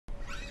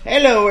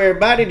Hello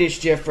everybody, this is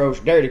Jeff Rowe's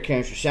Dirty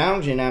Country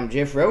Songs, and I'm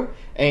Jeff Rowe.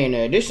 And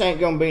this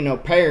ain't gonna be no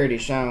parody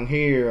song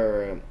here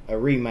or a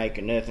remake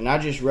or nothing. I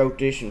just wrote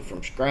this one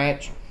from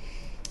scratch.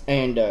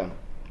 And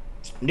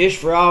this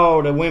for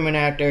all the women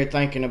out there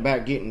thinking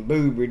about getting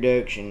boob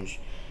reductions.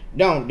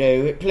 Don't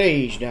do it,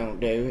 please don't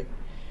do it.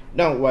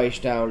 Don't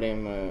waste all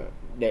them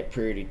that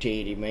pretty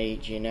titty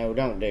meat,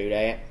 don't do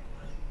that.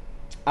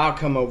 I'll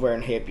come over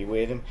and help you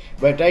with them.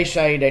 But they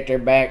say that their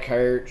back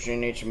hurts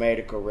and it's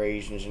medical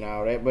reasons and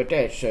all that, but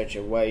that's such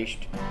a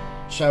waste.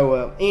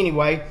 So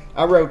anyway,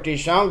 I wrote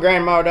this song.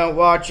 Grandma don't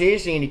watch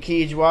this. Any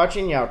kids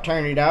watching, y'all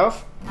turn it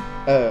off.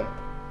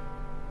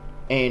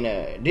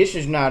 This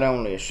is not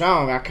only a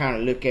song, I kind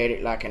of look at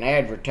it like an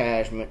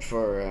advertisement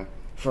for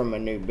my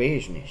new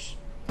business.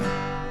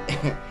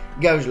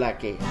 Goes like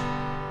this.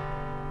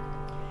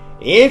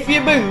 If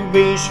your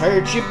boobies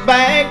hurt your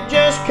back,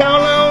 just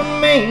call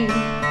on me.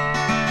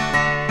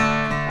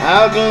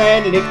 I'll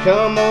gladly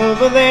come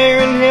over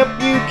there and help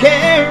you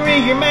carry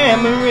your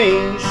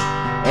memories.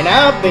 And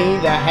I'll be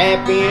the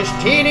happiest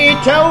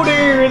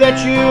titty-toter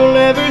that you'll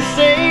ever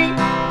see.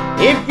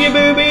 If your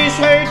boobies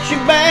hurt your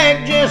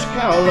back, just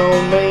call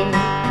on me.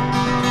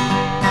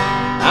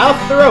 I'll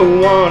throw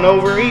one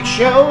over each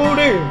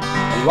shoulder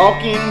and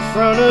walk in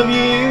front of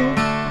you.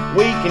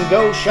 We can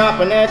go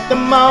shopping at the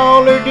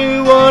mall or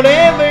do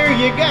whatever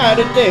you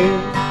gotta do.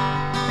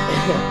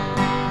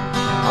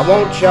 I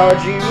won't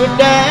charge you a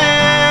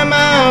dime,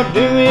 I'll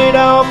do it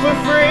all for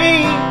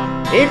free.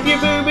 If your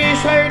boobies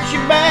hurt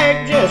your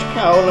back, just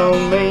call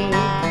on me.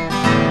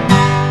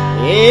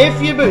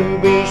 If your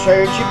boobies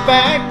hurt your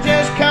back,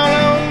 just call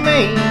on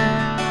me.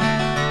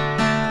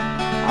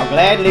 I'll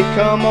gladly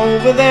come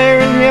over there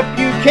and help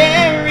you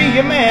carry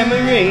your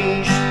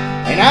memories.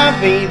 And I'll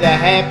be the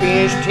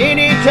happiest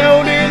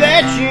titty-toter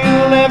that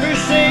you'll ever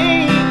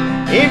see.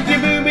 If your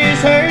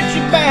boobies hurt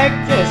your back,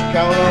 just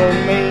call on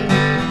me.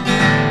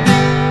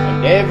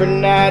 And every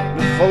night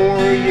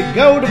before you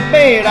go to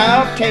bed,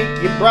 I'll take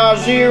your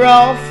brassiere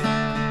off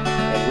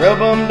and rub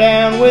them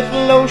down with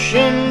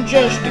lotion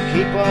just to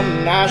keep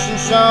them nice and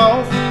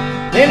soft.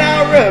 Then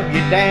I'll rub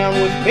you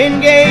down with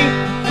Bengay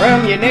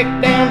from your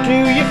neck down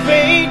to your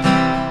feet.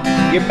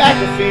 Your back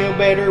will feel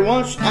better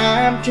once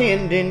I'm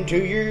tending to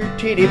your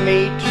titty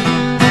meat.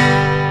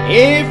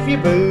 If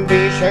your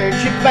boobies hurt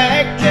your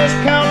back, just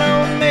call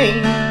on me.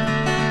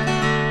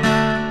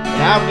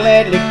 And I'll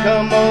gladly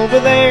come over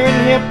there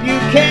and help you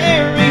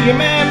carry your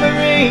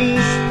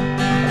memories.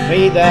 I'll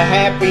be the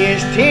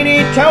happiest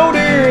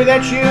titty-toter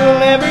that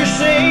you'll ever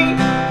see.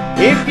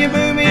 If your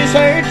boobies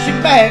hurt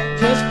your back,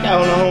 just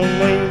call on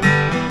me.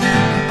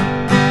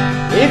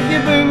 If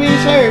your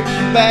boobies hurt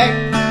your back,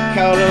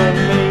 call on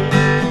me.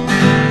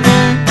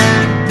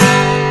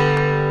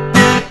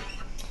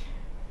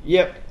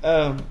 Yep,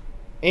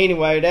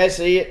 anyway, that's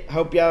it.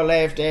 Hope y'all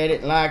laughed at it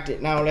and liked it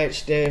and all that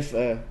stuff.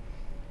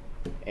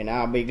 And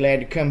I'll be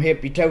glad to come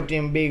help you tote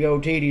them big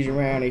old titties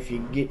around if you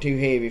get too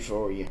heavy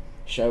for you.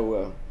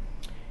 So,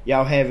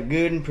 y'all have a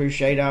good one.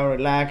 Appreciate all the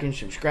liking,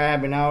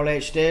 subscribing, all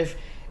that stuff.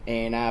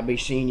 And I'll be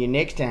seeing you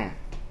next time.